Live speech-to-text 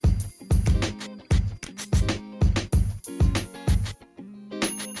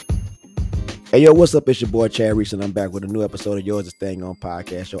Hey yo, what's up? It's your boy Chad Reese, and I'm back with a new episode of Yours Is Staying On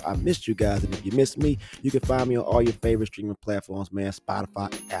Podcast Show. I missed you guys, and if you missed me, you can find me on all your favorite streaming platforms, man.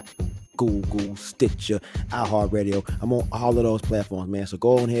 Spotify, Apple, Google, Stitcher, iHeartRadio. I'm on all of those platforms, man. So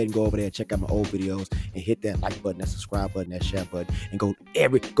go on ahead and go over there and check out my old videos and hit that like button, that subscribe button, that share button, and go to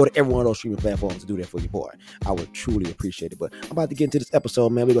every one of those streaming platforms to do that for your boy. I would truly appreciate it. But I'm about to get into this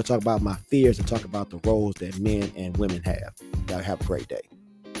episode, man. We're gonna talk about my fears and talk about the roles that men and women have. Y'all have a great day.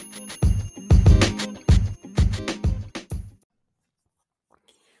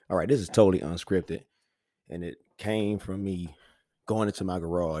 All right, this is totally unscripted, and it came from me going into my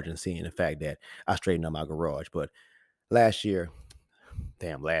garage and seeing the fact that I straightened up my garage. But last year,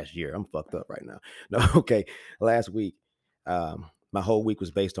 last year, I'm fucked up right now. No, okay, last week, my whole week was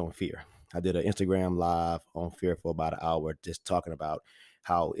based on fear. I did an Instagram live on fear for about an hour, just talking about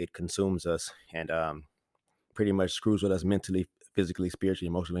how it consumes us and pretty much screws with us mentally, physically, spiritually,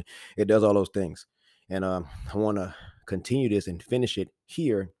 emotionally. It does all those things, and I want to continue this and finish it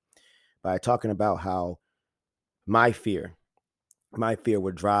here by talking about how my fear, my fear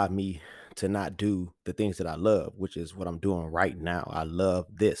would drive me to not do the things that I love, which is what I'm doing right now. I love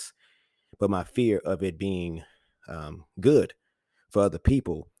this, but my fear of it being good for other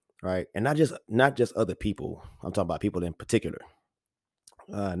people, right? And not just other people. I'm talking about people in particular.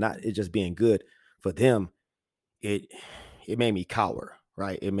 Not it just being good for them. It it made me cower,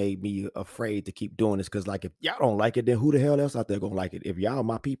 right? It made me afraid to keep doing this because, like, if y'all don't like it, then who the hell else out there gonna like it? If y'all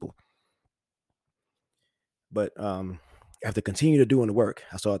my people. But after continue to doing the work,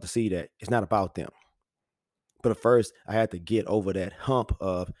 I started to see that it's not about them. But at first, I had to get over that hump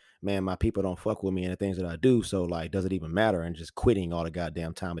of, man, my people don't fuck with me and the things that I do. So, like, does it even matter? And just quitting all the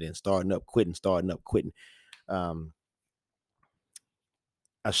goddamn time and then starting up, quitting, starting up, quitting. Um,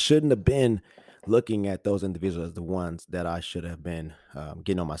 I shouldn't have been looking at those individuals as the ones that I should have been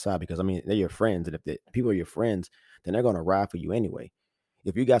getting on my side, because I mean, they're your friends. And if people are your friends, then they're going to ride for you anyway.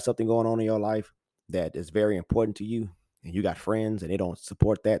 If you got something going on in your life that is very important to you, and you got friends and they don't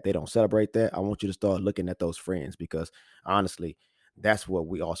support that, they don't celebrate that, I want you to start looking at those friends, because honestly, that's what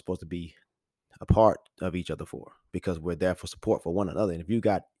we all supposed to be a part of each other for, because we're there for support for one another. And if you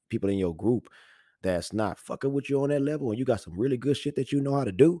got people in your group that's not fucking with you on that level, and you got some really good shit that you know how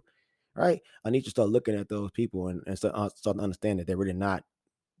to do, right? I need you to start looking at those people and start to understand that they're really not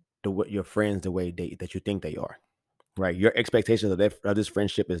your friends the way that you think they are, right? Your expectations of this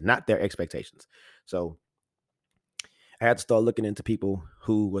friendship is not their expectations. So I had to start looking into people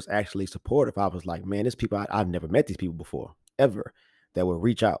who was actually supportive. I was like, man, this people, I've never met these people before, ever, that would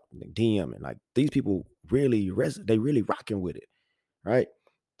reach out, like DM, and like these people really, they really rocking with it, right?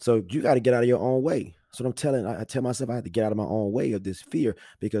 So you got to get out of your own way. So I tell myself I had to get out of my own way of this fear,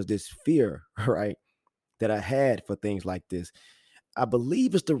 because this fear, right, that I had for things like this, I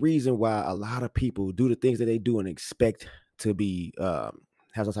believe it's the reason why a lot of people do the things that they do and expect to be have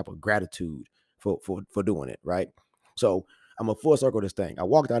some type of gratitude for doing it, right? So I'm a full circle this thing. I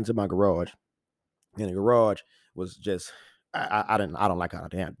walked out into my garage, and the garage was just I don't like how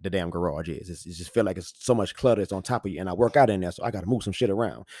the damn garage is. It just feel like it's so much clutter. It's on top of you, and I work out in there, so I got to move some shit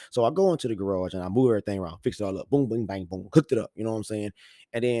around. So I go into the garage and I move everything around, fix it all up, boom, boom, bang, boom, hooked it up. You know what I'm saying?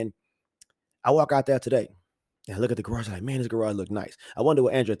 And then I walk out there today and I look at the garage, like, man, this garage look nice. I wonder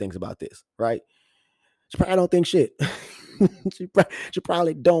what Andrea thinks about this, right? She probably don't think shit. She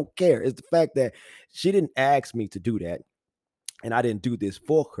probably don't care. It's the fact that she didn't ask me to do that, and I didn't do this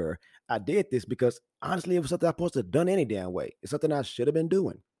for her. I did this because honestly, it was something I supposed to have done any damn way. It's something I should have been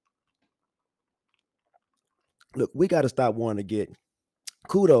doing. Look, we got to stop wanting to get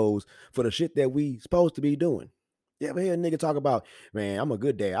kudos for the shit that we supposed to be doing. You ever hear a nigga talk about, man, I'm a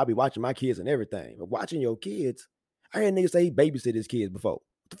good dad, I'll be watching my kids and everything. But watching your kids, I heard niggas say he babysit his kids before. What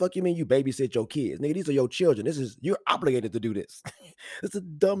the fuck you mean you babysit your kids? Nigga, these are your children. You're obligated to do this. It's the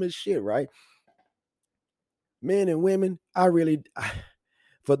dumbest shit, right? Men and women,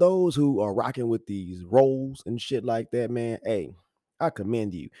 for those who are rocking with these roles and shit like that, man, hey, I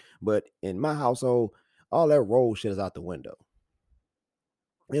commend you. But in my household, all that role shit is out the window.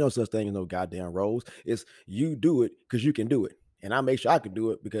 Ain't no such thing as no goddamn roles. It's you do it because you can do it. And I make sure I can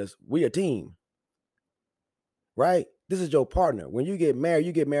do it because we a team, right? This is your partner. When you get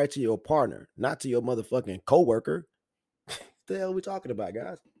married to your partner, not to your motherfucking coworker. What the hell are we talking about,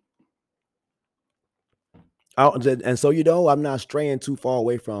 guys? And so, I'm not straying too far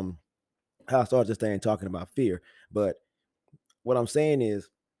away from how I started this thing talking about fear. But what I'm saying is,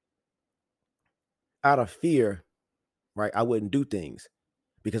 out of fear, right, I wouldn't do things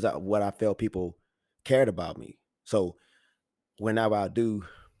because what I felt people cared about me. So whenever I do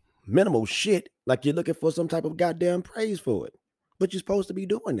minimal shit, like you're looking for some type of goddamn praise for it, but you're supposed to be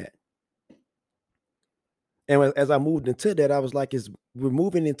doing that. And as I moved into that, I was like, we're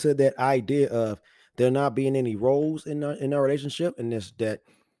moving into that idea of there not being any roles in our relationship, and this that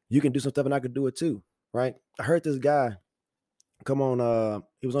you can do some stuff and I could do it too, right? I heard this guy come on,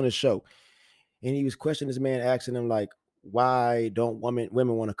 he was on his show, and he was questioning this man, asking him like, why don't women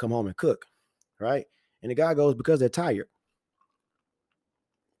want to come home and cook, right? And the guy goes, because they're tired.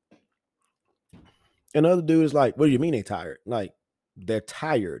 And the other dude is like, what do you mean they tired? Like, they're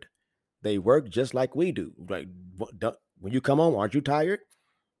tired. They work just like we do. Like, when you come home, aren't you tired?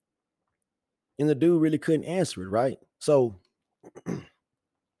 And the dude really couldn't answer it, right? So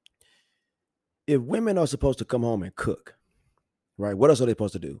if women are supposed to come home and cook, right? What else are they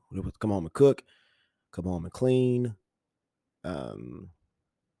supposed to do? They're supposed to come home and cook, come home and clean. Um,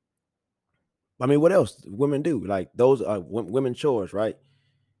 I mean, what else women do? Like those are women chores, right?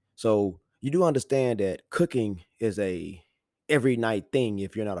 So you do understand that cooking is a every night thing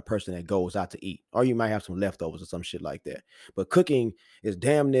if you're not a person that goes out to eat, or you might have some leftovers or some shit like that. But cooking is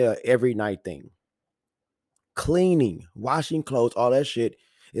damn near every night thing. Cleaning, washing clothes, all that shit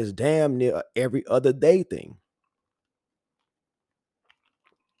is damn near every other day thing.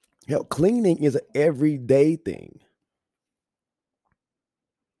 Hell, cleaning is an everyday thing.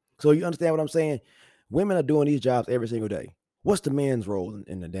 So you understand what I'm saying? Women are doing these jobs every single day. What's the man's role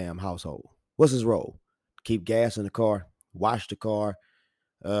in the damn household? What's his role? Keep gas in the car, wash the car,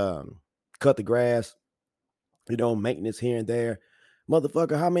 um, cut the grass, maintenance here and there.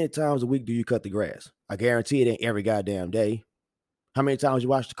 Motherfucker, how many times a week do you cut the grass? I guarantee it ain't every goddamn day. How many times you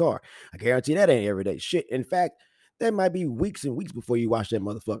wash the car? I guarantee that ain't every day. Shit. In fact, there might be weeks and weeks before you wash that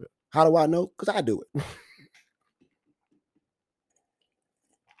motherfucker. How do I know? Because I do it.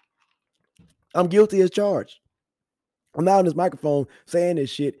 I'm guilty as charged. I'm not on this microphone saying this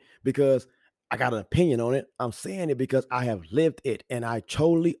shit because I got an opinion on it. I'm saying it because I have lived it, and I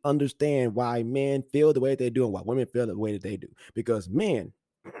totally understand why men feel the way they do and why women feel the way that they do. Because men,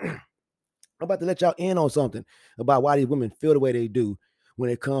 I'm about to let y'all in on something about why these women feel the way they do when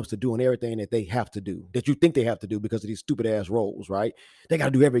it comes to doing everything that they have to do, that you think they have to do because of these stupid ass roles, right? They got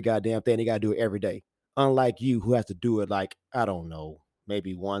to do every goddamn thing. They got to do it every day. Unlike you, who has to do it like, I don't know,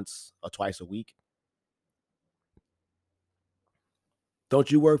 maybe once or twice a week.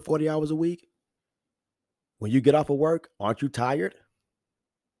 Don't you work 40 hours a week? When you get off of work, aren't you tired?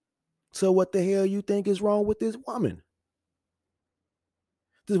 So what the hell you think is wrong with this woman?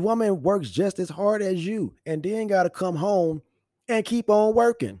 This woman works just as hard as you and then got to come home and keep on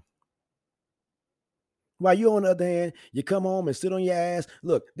working. While you, on the other hand, you come home and sit on your ass.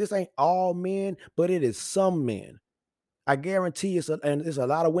 Look, this ain't all men, but it is some men. I guarantee and there's a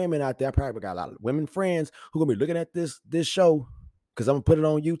lot of women out there. I probably got a lot of women friends who gonna be looking at this show because I'm gonna put it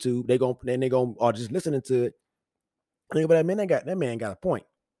on YouTube. They gonna or just listening to it. And they go, that man got a point.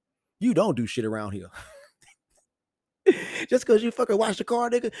 You don't do shit around here. Just because you fucking wash the car,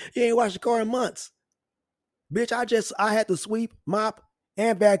 nigga, you ain't washed the car in months. Bitch, I had to sweep, mop,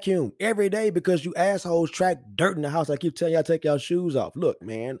 and vacuum every day because you assholes track dirt in the house. I keep telling y'all take y'all shoes off. Look,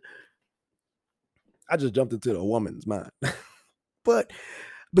 man, I just jumped into a woman's mind. But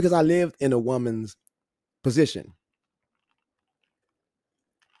because I lived in a woman's position.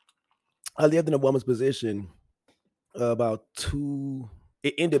 I lived in a woman's position about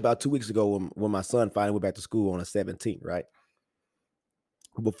it ended about 2 weeks ago when my son finally went back to school on the 17th, right?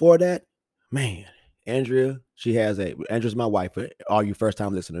 Before that, man, Andrea's my wife, for all you first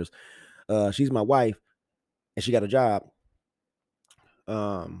time listeners. She's my wife, and she got a job.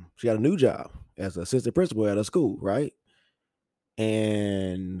 She got a new job as assistant principal at a school, right?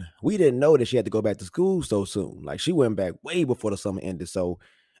 And we didn't know that she had to go back to school so soon. Like she went back way before the summer ended. So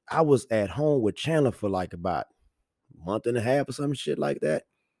I was at home with Chandler for like about a month and a half or some shit like that.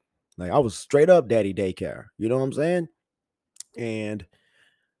 Like I was straight up daddy daycare. You know what I'm saying? And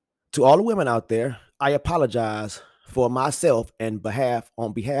to all the women out there, I apologize for myself and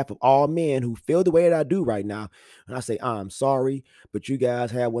on behalf of all men who feel the way that I do right now. And I say, I'm sorry, but you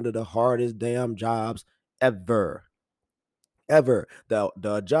guys have one of the hardest damn jobs ever. Ever.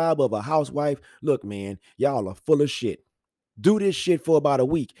 The job of a housewife. Look, man, y'all are full of shit. Do this shit for about a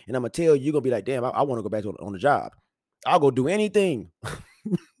week. And I'm gonna tell you, you're gonna be like, damn, I want to go back on the job. I'll go do anything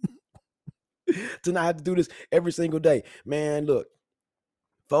to not have to do this every single day. Man, look,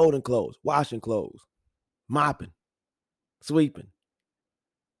 folding clothes, washing clothes, mopping, sweeping,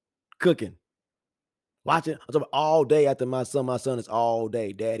 cooking, watching. I'm talking all day after my son. My son is all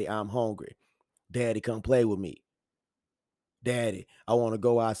day. Daddy, I'm hungry. Daddy, come play with me. Daddy, I want to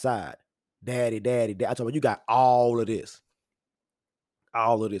go outside. Daddy. I told you, you got all of this.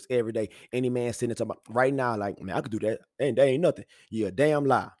 All of this every day. Any man sitting there talking about right now, like, man, I could do that. That ain't nothing. You're a damn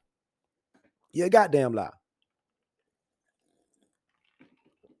lie. You're a goddamn lie.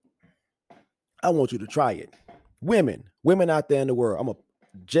 I want you to try it. Women out there in the world, I'm a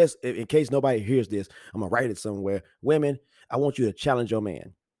just in case nobody hears this, I'm gonna write it somewhere. Women, I want you to challenge your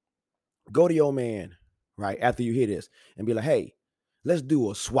man. Go to your man, right, after you hear this and be like, hey, let's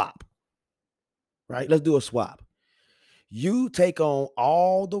do a swap, right? Let's do a swap. You take on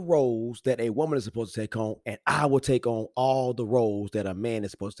all the roles that a woman is supposed to take on, and I will take on all the roles that a man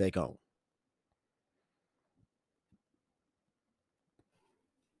is supposed to take on.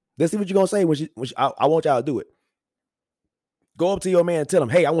 Let's see what you're gonna say I want y'all to do it. Go up to your man and tell him,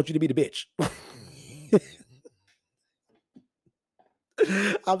 hey, I want you to be the bitch.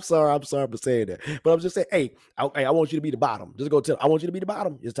 I'm sorry for saying that. But I'm just saying, hey, I want you to be the bottom. Just go tell him, I want you to be the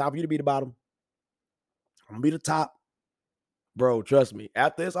bottom. It's time for you to be the bottom. I'm gonna be the top. Bro, trust me.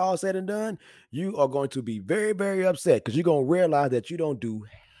 After it's all said and done, you are going to be very, very upset because you're gonna realize that you don't do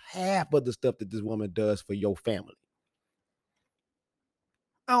half of the stuff that this woman does for your family.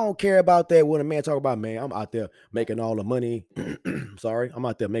 I don't care about that when a man talk about, man, I'm out there making all the money. Sorry, I'm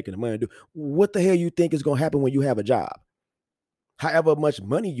out there making the money. What the hell you think is gonna happen when you have a job? However much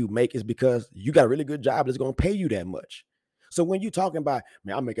money you make is because you got a really good job that's gonna pay you that much. So when you talking about,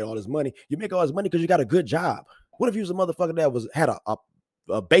 man, I'm making all this money, you make all this money because you got a good job. What if you was a motherfucker that had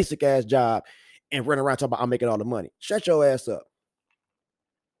a basic ass job and running around talking about I'm making all the money? Shut your ass up.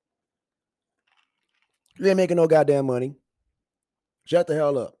 You ain't making no goddamn money. Shut the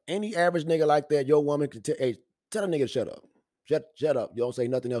hell up. Any average nigga like that, your woman can hey, tell a nigga to shut up. Shut up. You don't say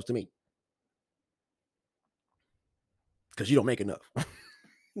nothing else to me. Because you don't make enough.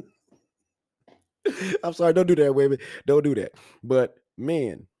 I'm sorry, don't do that, baby. Don't do that. But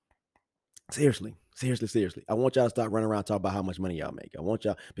man, seriously. I want y'all to stop running around talking about how much money y'all make. I want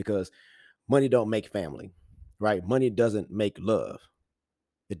y'all because money don't make family, right? Money doesn't make love.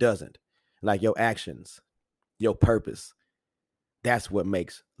 It doesn't. Like your actions, your purpose, that's what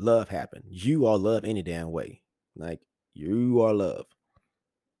makes love happen. You are love any damn way. Like you are love.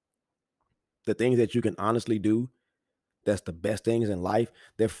 The things that you can honestly do, that's the best things in life,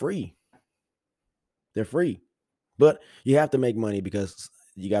 they're free. They're free. But you have to make money because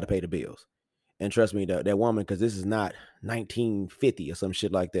you got to pay the bills. And trust me, that woman, because this is not 1950 or some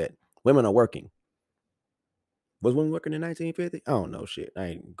shit like that. Women are working. Was women working in 1950? I don't know shit. I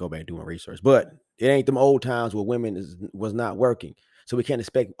ain't go back doing research. But it ain't them old times where was not working. So we can't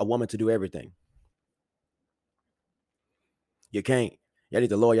expect a woman to do everything. You can't. You need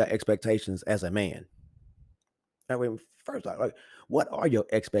to lower your expectations as a man. I mean, first off, like, what are your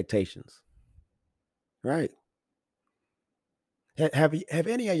expectations? Right? Have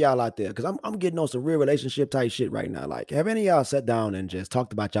any of y'all out there? Because I'm getting on some real relationship type shit right now. Like, have any of y'all sat down and just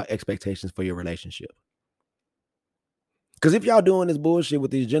talked about y'all expectations for your relationship? Because if y'all doing this bullshit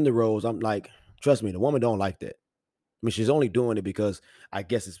with these gender roles, I'm like, trust me, the woman don't like that. I mean, she's only doing it because I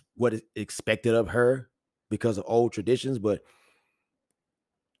guess it's what is expected of her because of old traditions, but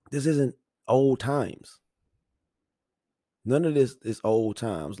this isn't old times. None of this is old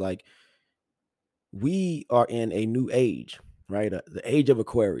times. Like, we are in a new age, right? The age of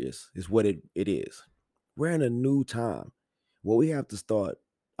Aquarius is what it is. We're in a new time. Well, we have to start.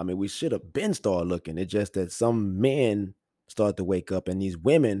 I mean, we should have been start looking. It's just that some men start to wake up, and these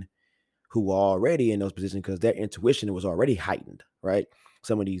women who are already in those positions because their intuition was already heightened, right?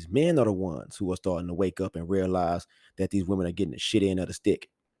 Some of these men are the ones who are starting to wake up and realize that these women are getting the shit end of the stick.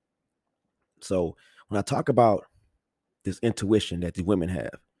 So when I talk about this intuition that these women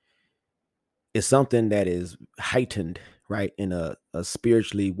have, it's something that is heightened, right, in a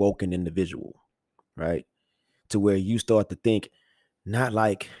spiritually woken individual, right? To where you start to think not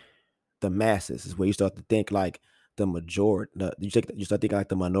like the masses, is where you start to think like the majority. You start thinking like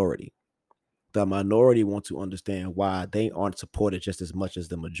the minority. The minority want to understand why they aren't supported just as much as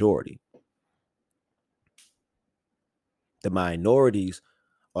the majority. The minorities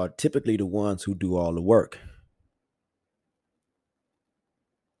are typically the ones who do all the work.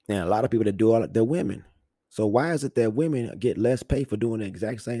 And a lot of people that do all they're women. So why is it that women get less pay for doing the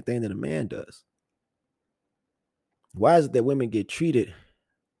exact same thing that a man does? Why is it that women get treated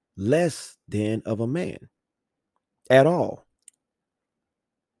less than of a man at all?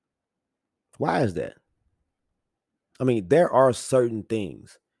 Why is that? I mean, there are certain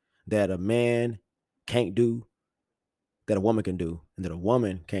things that a man can't do that a woman can do, and that a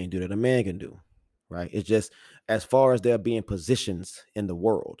woman can't do that a man can do. Right? It's just as far as there being positions in the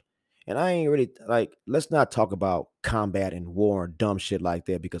world. And I ain't really like, let's not talk about combat and war and dumb shit like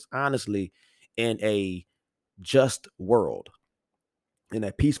that, because honestly, in a just world, in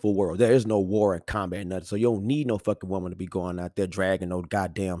a peaceful world, there is no war and combat, nothing. So you don't need no fucking woman to be going out there dragging no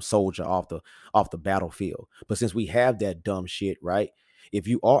goddamn soldier off the battlefield. But since we have that dumb shit, right? If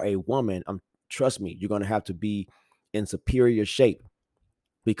you are a woman, I'm trust me, you're going to have to be in superior shape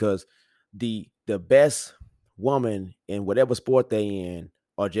because the best woman in whatever sport they in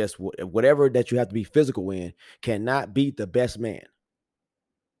or just whatever that you have to be physical in cannot beat the best man.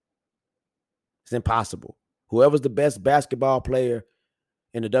 It's impossible. Whoever's the best basketball player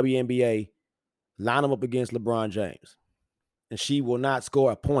in the WNBA, line them up against LeBron James, and she will not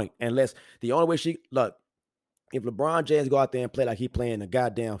score a point unless the only way she look. If LeBron James go out there and play like he playing the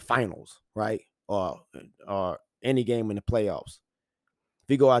goddamn finals, right, or any game in the playoffs, if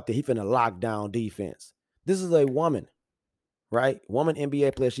he go out there, he finna lock down defense. This is a woman, right? Woman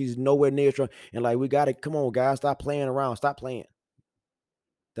NBA player. She's nowhere near strong. And like, we got to come on, guys, stop playing around. Stop playing.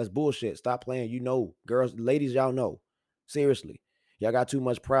 That's bullshit. Stop playing. You know, girls, ladies, y'all know. Seriously, y'all got too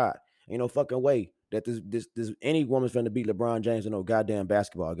much pride. Ain't no fucking way that this any woman's finna beat LeBron James in no goddamn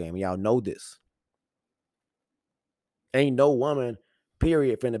basketball game. Y'all know this. Ain't no woman,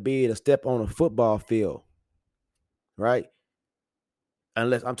 period, finna be able to step on a football field, right?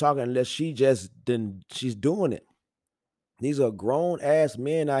 Unless she just didn't, she's doing it. These are grown ass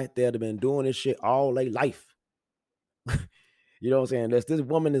men out there that have been doing this shit all their life. You know what I'm saying? This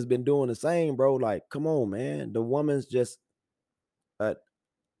woman has been doing the same, bro. Like, come on, man. The woman's just uh,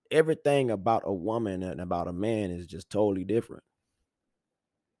 everything about a woman and about a man is just totally different.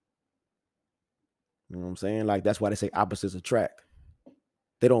 You know what I'm saying? Like, that's why they say opposites attract.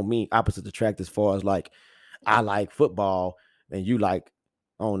 They don't mean opposites attract as far as like I like football and you like,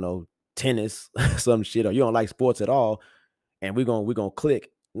 I don't know, tennis, some shit, or you don't like sports at all, and we're gonna click.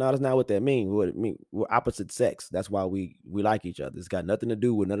 No, that's not what that means. What it mean, we're opposite sex. That's why we like each other. It's got nothing to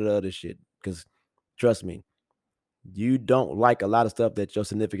do with none of the other shit. Because trust me, you don't like a lot of stuff that your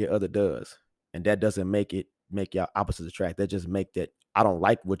significant other does, and that doesn't make y'all opposites attract. That just make that I don't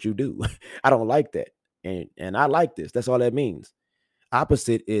like what you do. I don't like that, and I like this. That's all that means.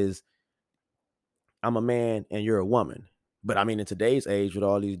 Opposite is I'm a man and you're a woman. But I mean, in today's age, with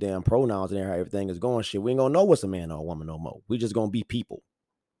all these damn pronouns and how everything is going, shit, we ain't gonna know what's a man or a woman no more. We just gonna be people.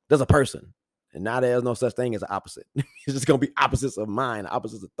 There's a person, and now there's no such thing as an opposite. It's just gonna be opposites of mind,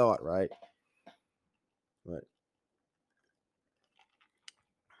 opposites of thought, right? But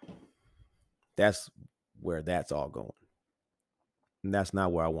that's where that's all going, and that's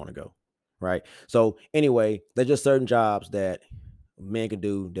not where I want to go, right? So anyway, there's just certain jobs that men can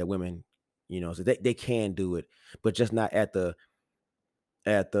do that women, so they can do it, but just not at the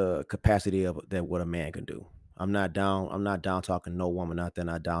capacity of that what a man can do. I'm not down talking no woman out there,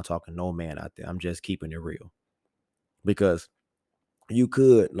 not down talking no man out there. I'm just keeping it real. Because you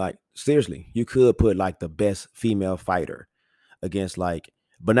could like seriously, you could put like the best female fighter against like,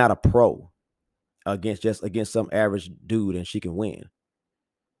 but not a pro, against some average dude and she can win.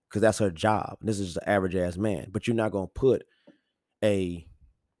 Because that's her job. This is just an average ass man. But you're not gonna put a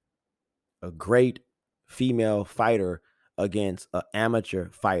a great female fighter against an amateur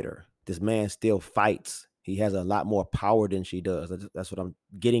fighter. This man still fights. He has a lot more power than she does. That's what I'm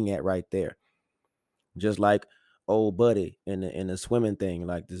getting at right there. Just like old buddy in the swimming thing,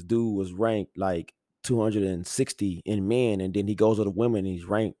 like this dude was ranked like 260 in men, and then he goes to the women. And he's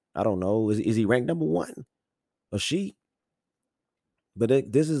ranked. I don't know. Is he ranked number one or she?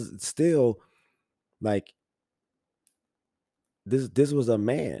 But this is still like this was a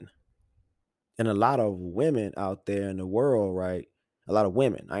man, and a lot of women out there in the world, right? A lot of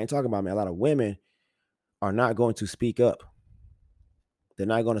women. I ain't talking about me. A lot of women are not going to speak up. They're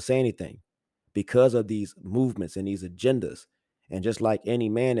not going to say anything because of these movements and these agendas. And just like any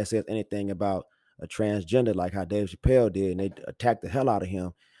man that says anything about a transgender, like how Dave Chappelle did, and they attacked the hell out of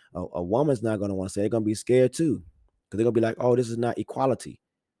him, a woman's not going to want to say. They're going to be scared too, because they're going to be like, "Oh, this is not equality,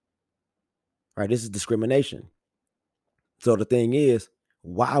 right? This is discrimination." So the thing is,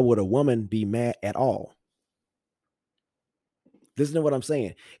 why would a woman be mad at all? Listen to what I'm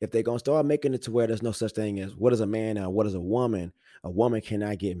saying. If they're gonna start making it to where there's no such thing as what is a man and what is a woman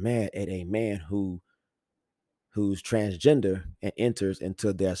cannot get mad at a man who's transgender and enters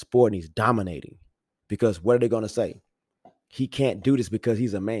into their sport and he's dominating. Because what are they gonna say? He can't do this because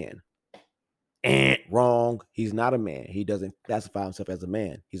he's a man. Wrong. He's not a man. He doesn't classify himself as a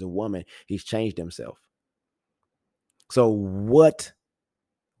man. He's a woman. He's changed himself. So what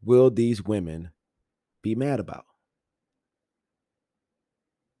will these women be mad about?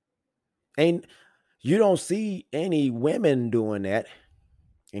 And you don't see any women doing that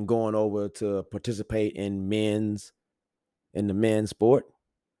and going over to participate in the men's sport.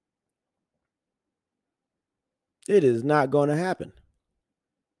 It is not going to happen.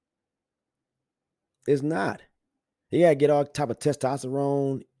 It's not. You gotta get all type of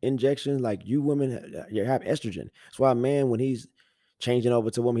testosterone injections. Like you women, you have estrogen. That's why a man, when he's changing over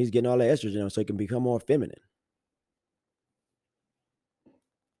to a woman, he's getting all the estrogen so he can become more feminine.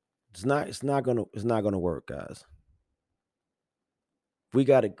 It's not gonna work, guys. We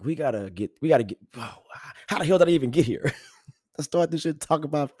gotta get. Oh, how the hell did I even get here? Let's start this shit. Talk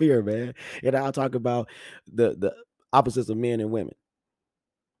about fear, man, and I'll talk about the opposites of men and women.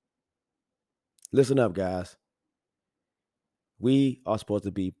 Listen up, guys. We are supposed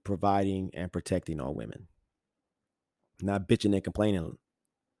to be providing and protecting our women, not bitching and complaining,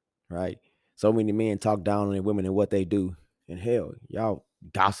 right? So many men talk down on their women and what they do, and hell, y'all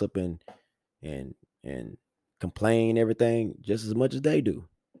gossip and and complain everything just as much as they do.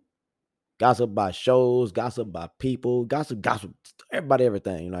 Gossip by shows, gossip by people, gossip everybody,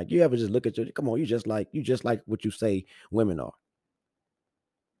 everything. Like you ever just look at your come on, you just like what you say women are.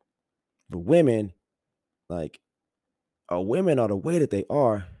 But women, like women are the way that they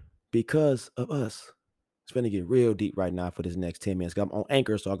are because of us. It's gonna get real deep right now for this next 10 minutes. 'Cause I'm on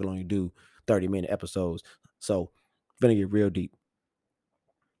Anchor, so I can only do 30-minute episodes. So it's gonna get real deep.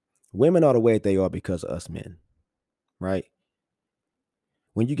 Women are the way that they are because of us men, right?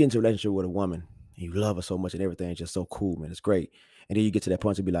 When you get into a relationship with a woman and you love her so much and everything's just so cool, man, it's great. And then you get to that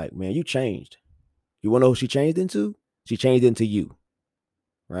point to be like, man, you changed. You wanna know who she changed into? She changed into you,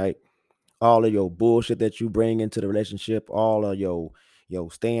 right? All of your bullshit that you bring into the relationship, all of your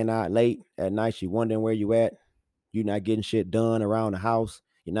staying out late at night, she wondering where you at. You're not getting shit done around the house.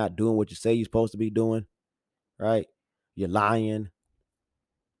 You're not doing what you say you're supposed to be doing, right? You're lying.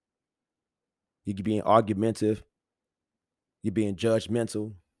 You're being argumentative. You're being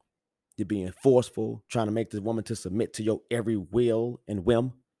judgmental. You're being forceful, trying to make this woman to submit to your every will and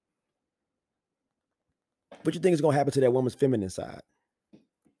whim. What you think is gonna happen to that woman's feminine side?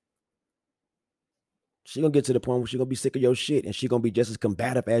 She gonna get to the point where she gonna be sick of your shit and she gonna be just as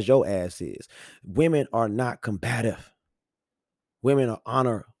combative as your ass is. Women are not combative. Women are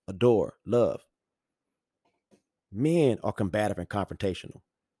honor, adore, love. Men are combative and confrontational.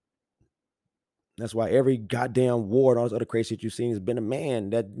 That's why every goddamn war and all this other crazy shit you've seen has been a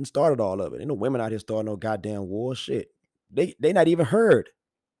man that started all of it. Ain't no women out here starting no goddamn war. Shit. They not even heard.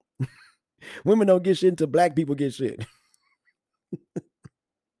 Women don't get shit until black people get shit.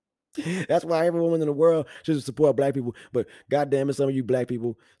 That's why every woman in the world should support black people. But goddamn it, some of you black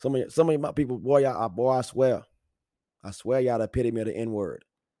people, some of my people, boy, I swear y'all the epitome of the N-word.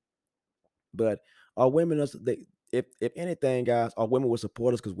 But our women are if anything, guys, our women will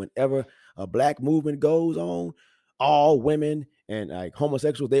support us because whenever a black movement goes on, all women and like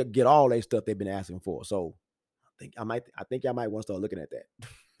homosexuals, they'll get all their stuff they've been asking for. So I think y'all might want to start looking at that.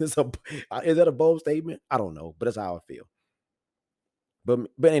 So, is that a bold statement? I don't know, but that's how I feel. But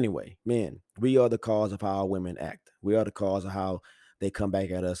anyway, man, we are the cause of how our women act. We are the cause of how they come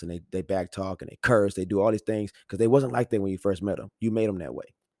back at us and they back talk and they curse. They do all these things because they wasn't like that when you first met them. You made them that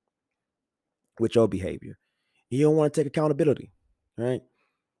way with your behavior. You don't want to take accountability, right?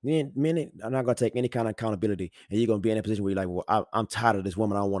 Men are not gonna take any kind of accountability, and you're gonna be in a position where you're like, "Well, I'm tired of this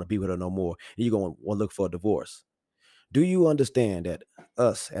woman. I don't want to be with her no more." And you're gonna want to look for a divorce. Do you understand that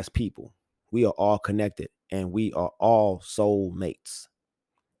us as people, we are all connected and we are all soul mates,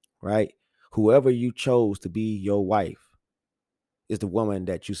 right? Whoever you chose to be your wife is the woman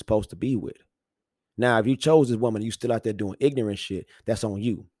that you're supposed to be with. Now, if you chose this woman, you still out there doing ignorant shit, that's on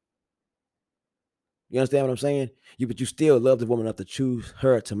you. You understand what I'm saying? But you still love the woman enough to choose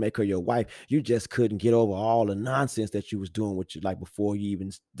her to make her your wife. You just couldn't get over all the nonsense that you was doing with you like before you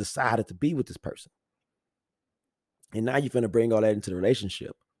even decided to be with this person. And now you're finna bring all that into the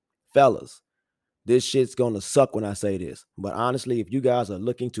relationship. Fellas, this shit's gonna suck when I say this. But honestly, if you guys are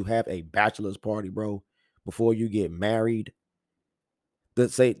looking to have a bachelor's party, bro, before you get married, to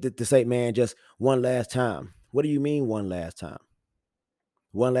say, man, just one last time. What do you mean one last time?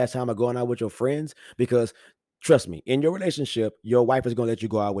 One last time of going out with your friends? Because trust me, in your relationship, your wife is gonna let you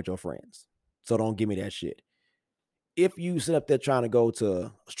go out with your friends. So don't give me that shit. If you sit up there trying to go to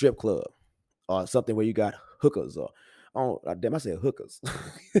a strip club or something where you got hookers or oh damn, I said hookers.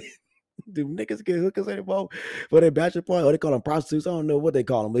 Do niggas get hookers anymore for their bachelor party? Or they call them prostitutes? I don't know what they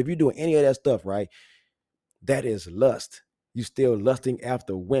call them. But if you're doing any of that stuff, right, that is lust. You still lusting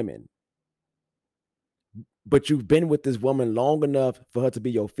after women. But you've been with this woman long enough for her to be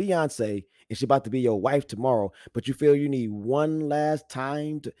your fiance and she's about to be your wife tomorrow, but you feel you need one last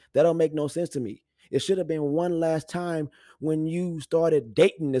time that don't make no sense to me. It should have been one last time when you started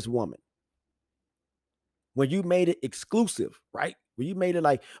dating this woman, when you made it exclusive, right? When you made it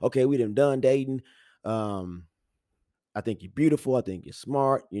like, okay, we done dating. um I think you're beautiful. I think you're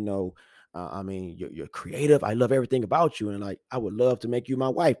smart. I mean, you're creative. I love everything about you, and like, I would love to make you my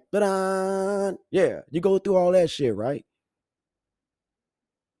wife. But yeah, you go through all that shit, right?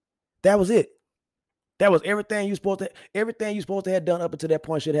 That was it. That was everything you supposed to have done up until that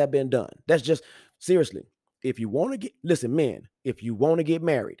point should have been done. That's just seriously. If you want to get listen, men, if you want to get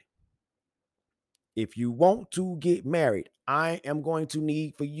married, if you want to get married, I am going to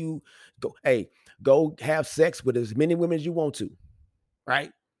need for you go have sex with as many women as you want to,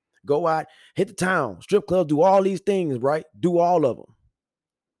 right? Go out, hit the town, strip club, do all these things, right? Do all of them.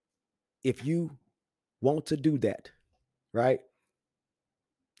 If you want to do that, right?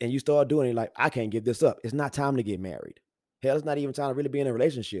 And you start doing it like, I can't give this up. It's not time to get married. Hell, it's not even time to really be in a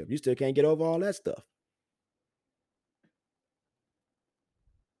relationship. You still can't get over all that stuff.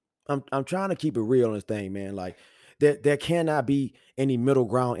 I'm trying to keep it real on this thing, man. Like there cannot be any middle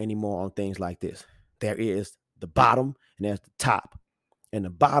ground anymore on things like this. There is the bottom and there's the top. And the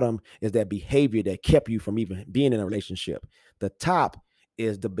bottom is that behavior that kept you from even being in a relationship. The top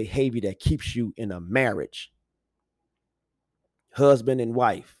is the behavior that keeps you in a marriage, husband and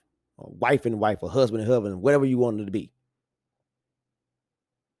wife, or wife, or husband and husband, whatever you want it to be.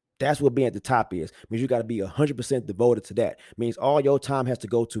 That's what being at the top is. Means you got to be 100% devoted to that. Means all your time has to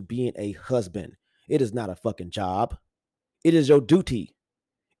go to being a husband. It is not a fucking job. It is your duty.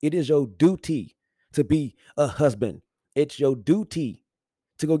 It is your duty to be a husband. It's your duty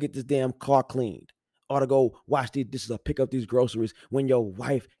to go get this damn car cleaned or to go wash these dishes or pick up these groceries when your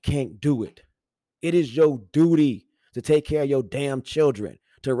wife can't do it. It is your duty to take care of your damn children,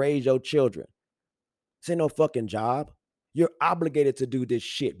 to raise your children. This ain't no fucking job. You're obligated to do this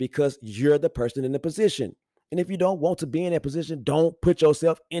shit because you're the person in the position. And if you don't want to be in that position, don't put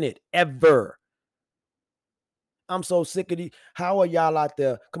yourself in it ever. I'm so sick of these. How are y'all out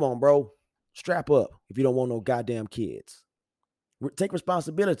there? Come on, bro. Strap up if you don't want no goddamn kids. Take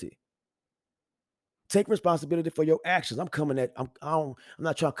responsibility. Take responsibility for your actions. I'm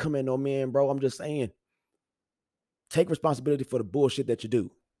not trying to come at no man, bro. I'm just saying, take responsibility for the bullshit that you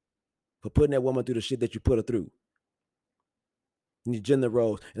do, for putting that woman through the shit that you put her through. And your gender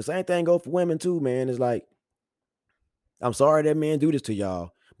roles. And the same thing go for women too, man. It's like, I'm sorry that men do this to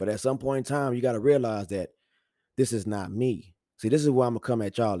y'all, but at some point in time, you got to realize that this is not me. See, this is where I'm gonna come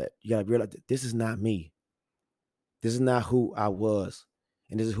at y'all at. You got to realize that this is not me. This is not who I was,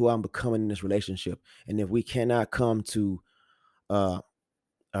 and this is who I'm becoming in this relationship. And if we cannot come to a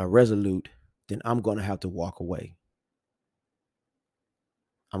resolute, then I'm gonna have to walk away.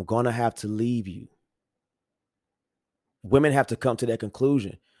 I'm gonna have to leave you. Women have to come to that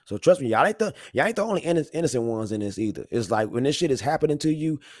conclusion. So trust me, y'all ain't the only innocent ones in this either. It's like when this shit is happening to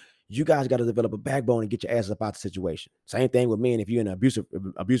you, you guys got to develop a backbone and get your ass up out the situation. Same thing with men. If you're in an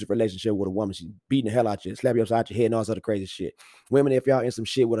abusive relationship with a woman, she's beating the hell out you, slap you upside your head, and all this other crazy shit. Women, if y'all in some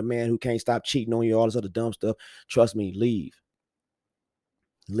shit with a man who can't stop cheating on you, all this other dumb stuff, trust me, leave.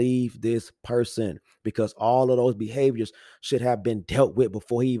 Leave this person because all of those behaviors should have been dealt with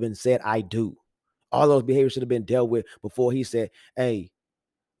before he even said I do. All those behaviors should have been dealt with before he said, "Hey,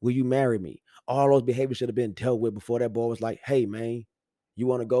 will you marry me?" All those behaviors should have been dealt with before that boy was like, "Hey, man, you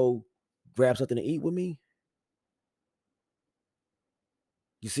want to go grab something to eat with me?"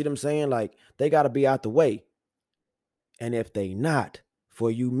 You see what I'm saying? Like they got to be out the way. And if they not, for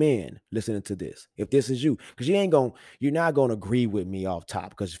you men listening to this, if this is you, because you're not gonna agree with me off top.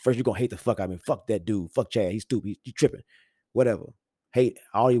 Because first you're gonna hate the fuck out of me. Fuck that dude. Fuck Chad. He's stupid. He's tripping. Whatever. Hate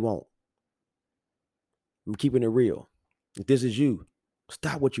all you want. I'm keeping it real. If this is you,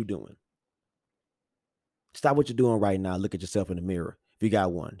 stop what you're doing. Stop what you're doing right now. Look at yourself in the mirror. If you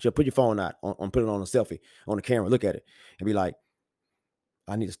got one, just put your phone out put it on a selfie on the camera. Look at it and be like,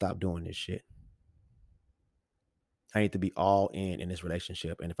 I need to stop doing this shit. I need to be all in this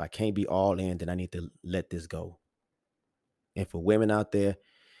relationship. And if I can't be all in, then I need to let this go. And for women out there,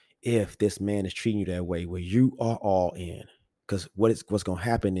 if this man is treating you that way, where you are all in, because what's going to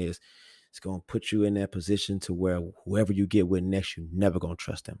happen is it's going to put you in that position to where whoever you get with next, you're never going to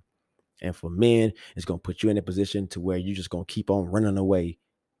trust them. And for men, it's going to put you in a position to where you're just going to keep on running away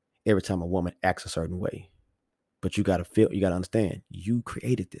every time a woman acts a certain way. But you got to understand, you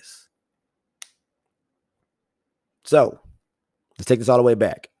created this. So let's take this all the way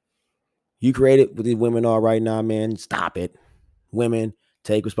back. You created what these women are right now, man. Stop it. Women,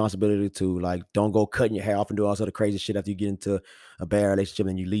 take responsibility too. Like, don't go cutting your hair off and do all sort of crazy shit after you get into a bad relationship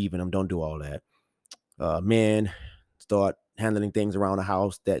and you leaving them. Don't do all that. Men, start handling things around the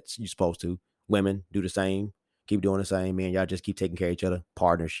house that you're supposed to. Women, do the same. Keep doing the same. Man, y'all just keep taking care of each other.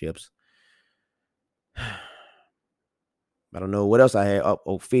 Partnerships. I don't know what else I had.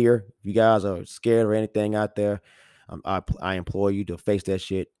 Fear. If you guys are scared or anything out there, I implore you to face that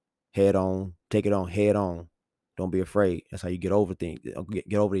shit head on. Take it on head on. Don't be afraid. That's how you get over things.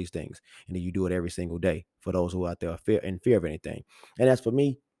 Get over these things, and then you do it every single day. For those who are out there in fear of anything, and as for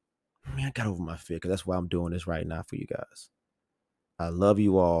me, Man, I got over my fear because that's why I'm doing this right now for you guys. I love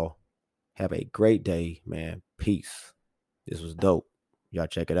you all. Have a great day, man. Peace. This was dope. Y'all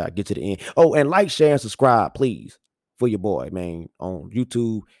check it out. Get to the end. Oh, and like, share, and subscribe, please, for your boy, man, on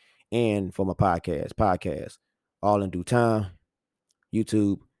YouTube and for my podcast. Podcast. All in due time.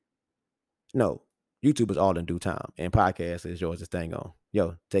 YouTube. No, YouTube is all in due time. And podcast is yours to stay on.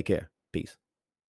 Yo, take care. Peace.